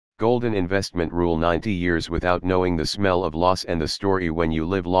Golden investment rule: 90 years without knowing the smell of loss, and the story: when you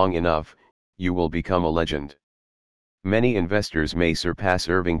live long enough, you will become a legend. Many investors may surpass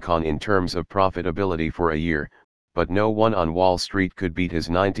Irving Kahn in terms of profitability for a year, but no one on Wall Street could beat his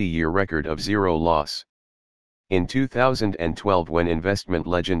 90-year record of zero loss. In 2012, when investment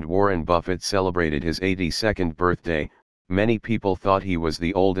legend Warren Buffett celebrated his 82nd birthday, many people thought he was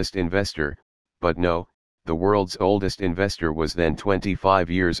the oldest investor, but no, the world's oldest investor was then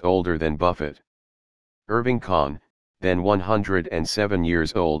 25 years older than Buffett. Irving Kahn, then 107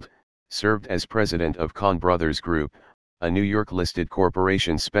 years old, served as president of Kahn Brothers Group, a New York-listed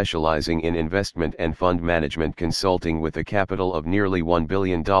corporation specializing in investment and fund management consulting with a capital of nearly $1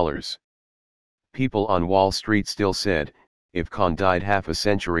 billion. People on Wall Street still said, if Kahn died half a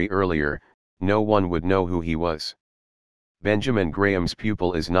century earlier, no one would know who he was. Benjamin Graham's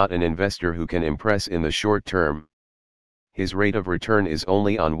pupil is not an investor who can impress in the short term. His rate of return is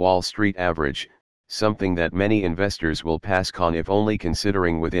only on Wall Street average, something that many investors will pass on if only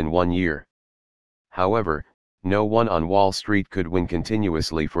considering within 1 year. However, no one on Wall Street could win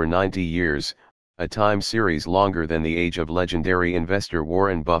continuously for 90 years, a time series longer than the age of legendary investor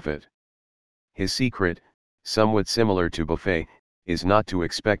Warren Buffett. His secret, somewhat similar to Buffett, is not to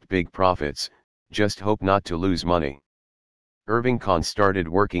expect big profits, just hope not to lose money. Irving Kahn started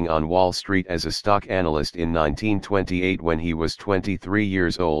working on Wall Street as a stock analyst in 1928 when he was 23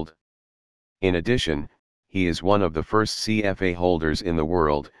 years old. In addition, he is one of the first CFA holders in the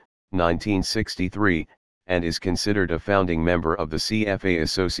world, 1963, and is considered a founding member of the CFA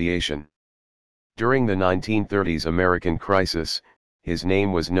Association. During the 1930s American crisis, his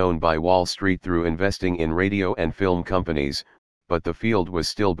name was known by Wall Street through investing in radio and film companies, but the field was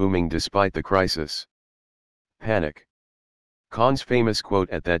still booming despite the crisis. Panic. Kahn's famous quote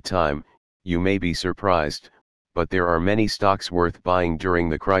at that time, "You may be surprised, but there are many stocks worth buying during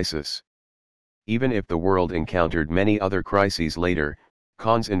the crisis." Even if the world encountered many other crises later,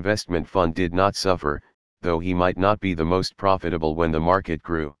 Kahn's investment fund did not suffer, though he might not be the most profitable when the market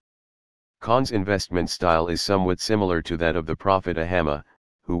grew. Kahn's investment style is somewhat similar to that of the Prophet Ahama,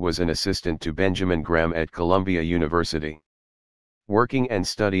 who was an assistant to Benjamin Graham at Columbia University. Working and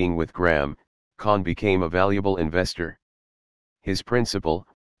studying with Graham, Kahn became a valuable investor. His principle,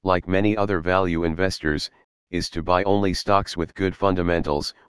 like many other value investors, is to buy only stocks with good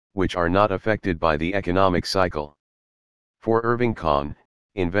fundamentals, which are not affected by the economic cycle. For Irving Kahn,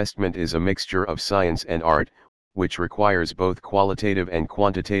 investment is a mixture of science and art, which requires both qualitative and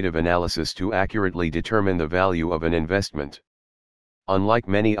quantitative analysis to accurately determine the value of an investment. Unlike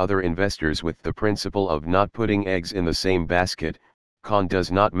many other investors with the principle of not putting eggs in the same basket, Kahn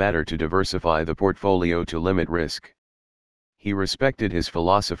does not matter to diversify the portfolio to limit risk. He respected his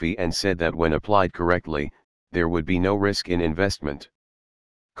philosophy and said that when applied correctly, there would be no risk in investment.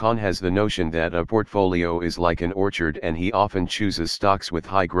 Kahn has the notion that a portfolio is like an orchard, and he often chooses stocks with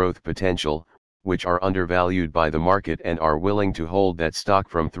high growth potential, which are undervalued by the market and are willing to hold that stock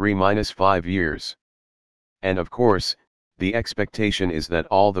from 3-5 years. And of course, the expectation is that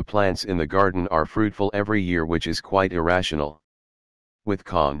all the plants in the garden are fruitful every year, which is quite irrational. With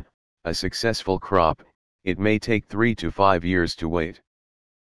Kahn, a successful crop, it may take 3 to 5 years to wait.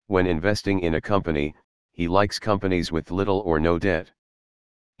 When investing in a company, he likes companies with little or no debt.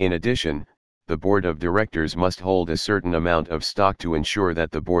 In addition, the board of directors must hold a certain amount of stock to ensure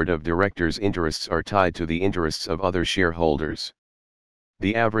that the board of directors' interests are tied to the interests of other shareholders.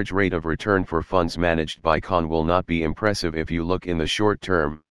 The average rate of return for funds managed by Kahn will not be impressive if you look in the short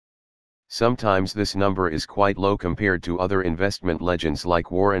term. Sometimes this number is quite low compared to other investment legends like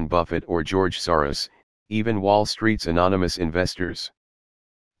Warren Buffett or George Soros, even Wall Street's anonymous investors.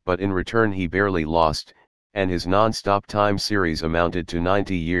 But in return he barely lost, and his non-stop time series amounted to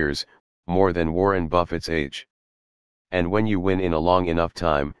 90 years, more than Warren Buffett's age. And when you win in a long enough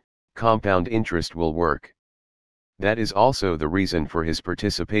time, compound interest will work. That is also the reason for his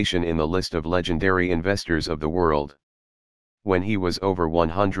participation in the list of legendary investors of the world. When he was over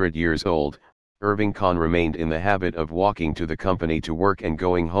 100 years old, Irving Kahn remained in the habit of walking to the company to work and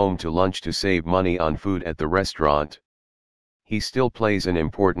going home to lunch to save money on food at the restaurant. He still plays an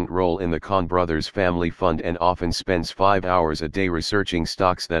important role in the Kahn Brothers family fund and often spends 5 hours a day researching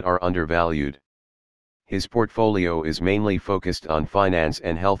stocks that are undervalued. His portfolio is mainly focused on finance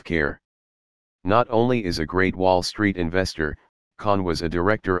and healthcare. Not only is a great Wall Street investor, Kahn was a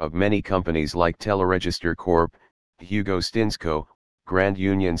director of many companies like Teleregister Corp., Hugo Stinsco, Grand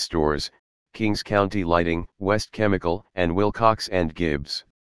Union Stores, Kings County Lighting, West Chemical, and Wilcox & Gibbs.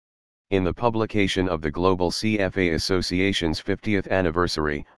 In the publication of the Global CFA Association's 50th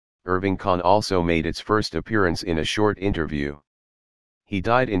anniversary, Irving Kahn also made its first appearance in a short interview. He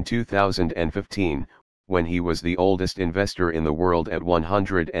died in 2015, when he was the oldest investor in the world at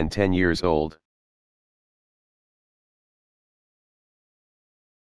 110 years old.